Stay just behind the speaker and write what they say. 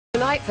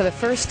Tonight, for the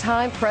first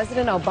time,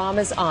 President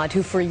Obama's aunt,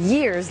 who for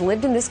years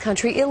lived in this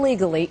country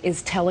illegally,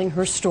 is telling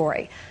her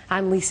story.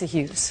 I'm Lisa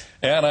Hughes.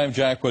 And I'm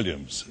Jack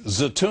Williams.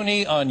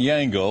 Zeituni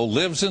Onyango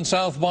lives in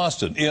South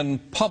Boston in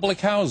public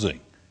housing.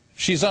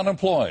 She's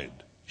unemployed.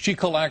 She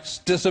collects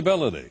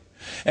disability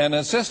and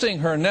insisting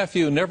her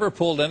nephew never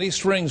pulled any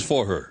strings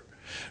for her.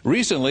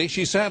 Recently,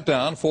 she sat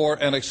down for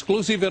an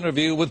exclusive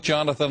interview with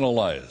Jonathan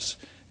Elias.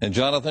 And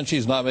Jonathan,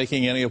 she's not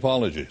making any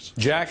apologies.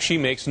 Jack, she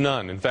makes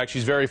none. In fact,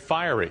 she's very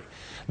fiery.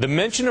 The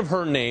mention of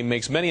her name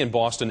makes many in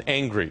Boston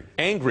angry.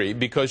 Angry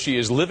because she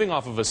is living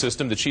off of a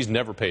system that she's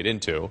never paid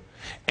into.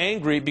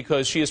 Angry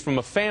because she is from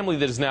a family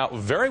that is now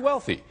very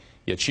wealthy,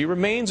 yet she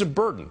remains a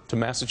burden to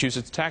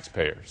Massachusetts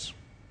taxpayers.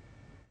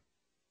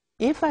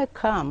 If I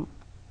come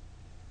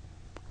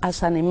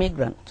as an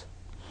immigrant,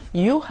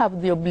 you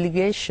have the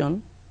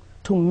obligation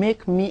to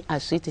make me a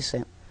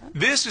citizen.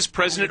 This is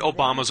President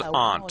Obama's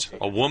aunt,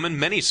 a woman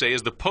many say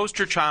is the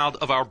poster child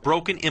of our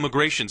broken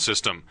immigration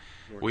system.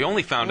 We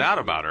only found out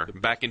about her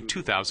back in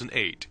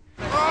 2008.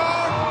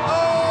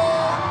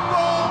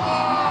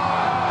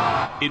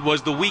 It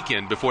was the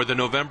weekend before the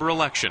November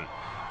election.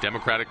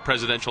 Democratic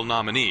presidential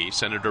nominee,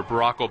 Senator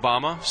Barack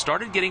Obama,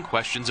 started getting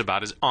questions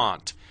about his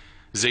aunt,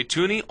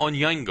 Zeituni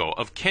Onyango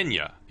of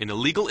Kenya, an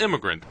illegal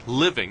immigrant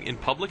living in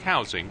public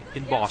housing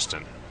in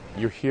Boston.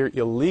 You're here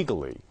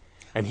illegally.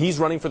 And he's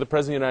running for the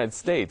President of the United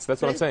States.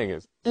 That's what I'm saying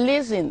is.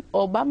 Listen,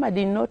 Obama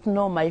did not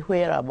know my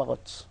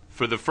whereabouts.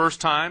 For the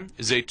first time,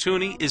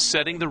 Zeituni is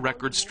setting the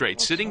record straight,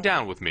 sitting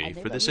down with me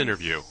for this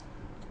interview.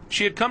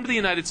 She had come to the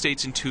United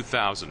States in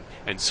 2000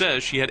 and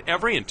says she had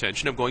every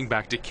intention of going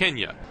back to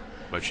Kenya.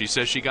 But she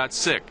says she got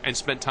sick and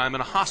spent time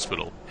in a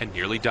hospital and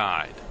nearly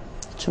died.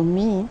 To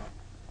me,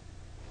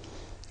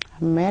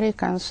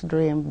 Americans'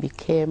 dream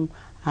became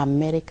my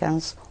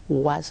Americans'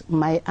 worst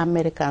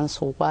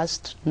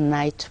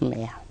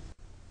nightmare.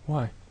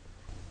 Why?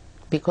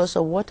 Because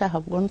of what I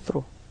have gone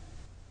through.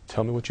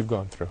 Tell me what you've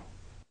gone through.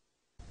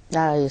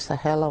 That is a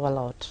hell of a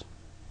lot.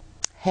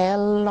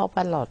 Hell of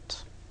a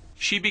lot.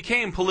 She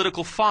became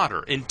political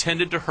fodder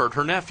intended to hurt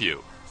her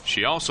nephew.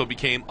 She also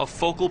became a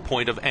focal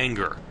point of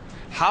anger.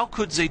 How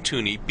could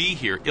Zeituni be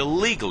here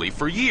illegally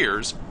for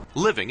years,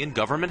 living in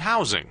government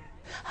housing?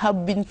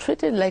 Have been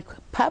treated like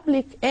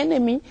public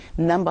enemy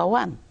number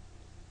one.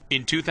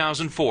 In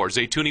 2004,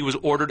 Zeituni was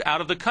ordered out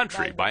of the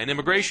country by an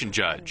immigration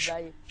judge.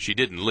 She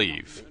didn't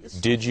leave.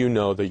 Did you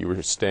know that you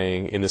were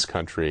staying in this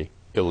country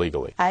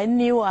illegally? I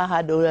knew I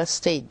had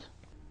overstayed.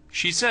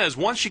 She says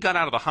once she got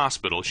out of the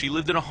hospital, she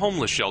lived in a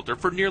homeless shelter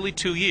for nearly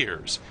 2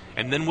 years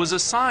and then was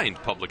assigned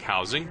public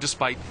housing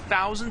despite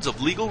thousands of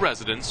legal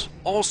residents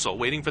also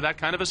waiting for that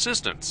kind of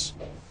assistance.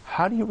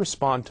 How do you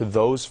respond to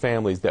those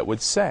families that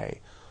would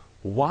say,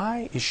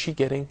 why is she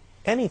getting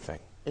anything?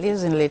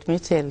 Listen, let me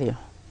tell you.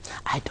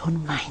 I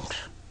don't mind.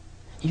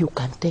 You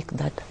can take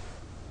that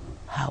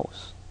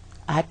house.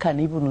 I can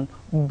even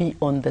be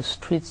on the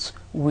streets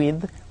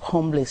with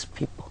homeless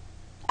people.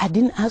 I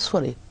didn't ask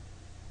for it.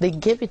 They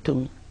gave it to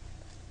me.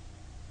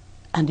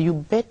 And you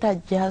better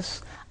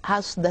just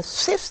ask the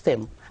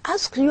system.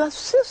 Ask your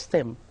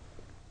system.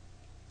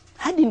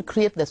 I didn't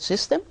create the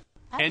system.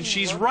 And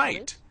she's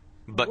right,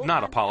 but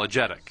not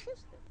apologetic.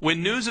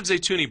 When news of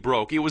Zeituni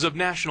broke, it was of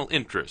national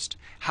interest.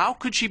 How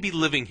could she be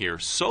living here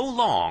so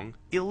long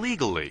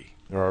illegally?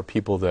 There are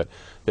people that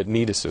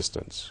need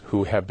assistance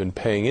who have been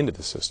paying into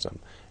the system,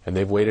 and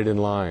they've waited in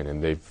line,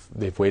 and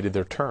they've waited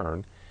their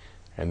turn,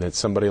 and then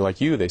somebody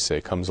like you, they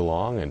say, comes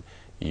along, and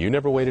you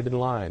never waited in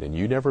line, and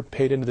you never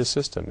paid into the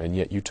system, and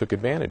yet you took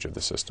advantage of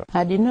the system.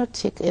 I did not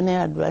take any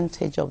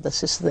advantage of the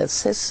system. The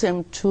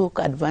system took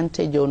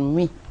advantage on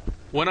me.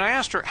 When I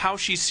asked her how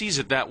she sees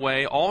it that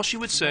way, all she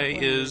would say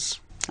is,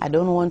 I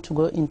don't want to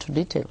go into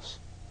details.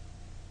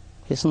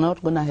 It's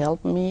not going to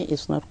help me.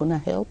 It's not going to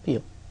help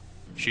you.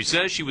 She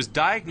says she was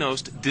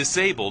diagnosed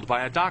disabled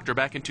by a doctor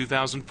back in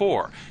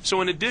 2004.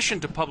 So in addition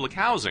to public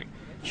housing,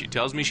 she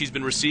tells me she's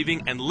been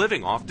receiving and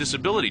living off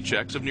disability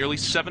checks of nearly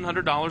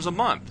 $700 a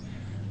month.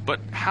 But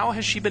how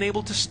has she been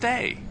able to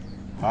stay?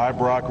 Hi,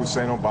 Barack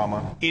Hussein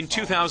Obama. In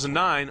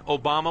 2009,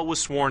 Obama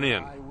was sworn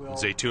in.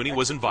 Zeituni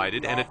was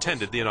invited and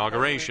attended the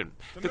inauguration.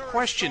 The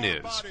question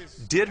is,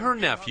 did her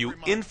nephew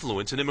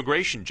influence an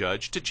immigration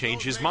judge to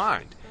change his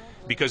mind?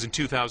 Because in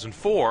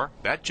 2004,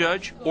 that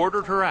judge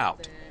ordered her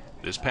out.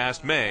 This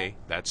past May,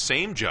 that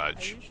same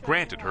judge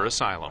granted her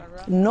asylum.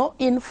 No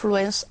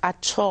influence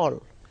at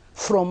all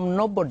from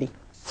nobody,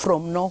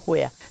 from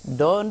nowhere.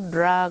 Don't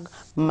drag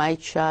my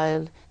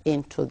child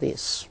into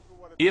this.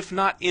 If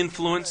not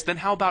influence, then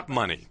how about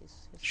money?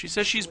 She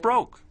says she's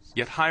broke,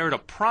 yet hired a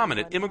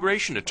prominent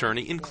immigration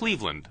attorney in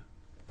Cleveland.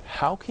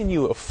 How can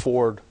you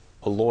afford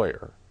a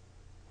lawyer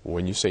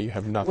when you say you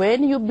have nothing?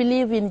 When you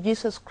believe in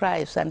Jesus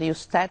Christ and you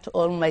start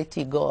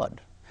Almighty God,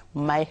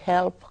 my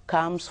help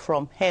comes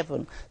from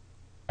heaven.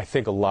 I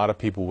think a lot of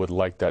people would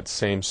like that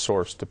same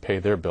source to pay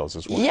their bills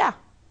as well. Yeah,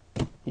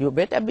 you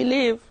better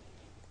believe.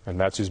 And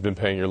that's who's been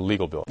paying your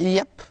legal bill.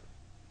 Yep,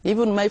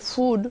 even my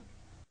food.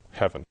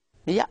 Heaven.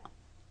 Yeah.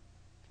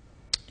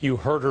 You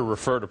heard her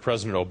refer to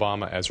President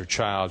Obama as her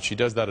child. She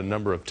does that a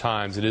number of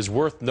times. It is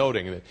worth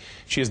noting that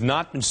she has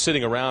not been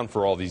sitting around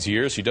for all these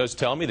years. She does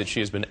tell me that she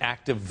has been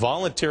active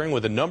volunteering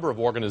with a number of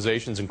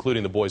organizations,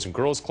 including the Boys and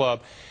Girls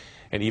Club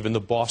and even the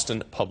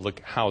Boston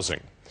Public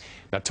Housing.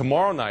 Now,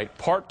 tomorrow night,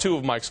 part 2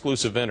 of my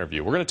exclusive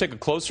interview, we're going to take a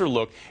closer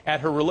look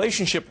at her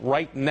relationship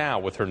right now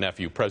with her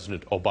nephew,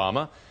 President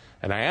Obama,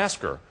 and I ask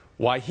her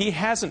why he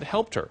hasn't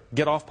helped her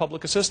get off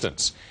public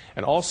assistance,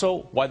 and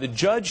also why the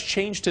judge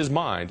changed his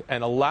mind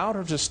and allowed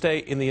her to stay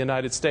in the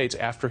United States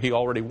after he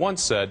already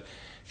once said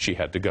she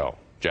had to go.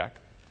 Jack?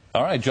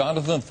 All right,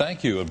 Jonathan,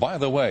 thank you. And by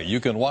the way, you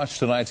can watch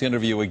tonight's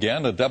interview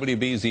again at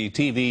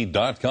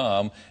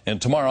WBZ-TV.com. And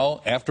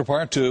tomorrow, after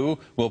part 2,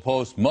 we'll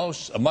post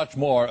much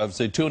more of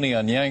Zeituni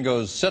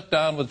Onyango's Sit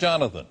Down with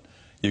Jonathan.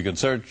 You can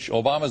search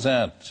Obama's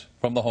Aunt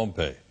from the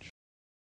homepage.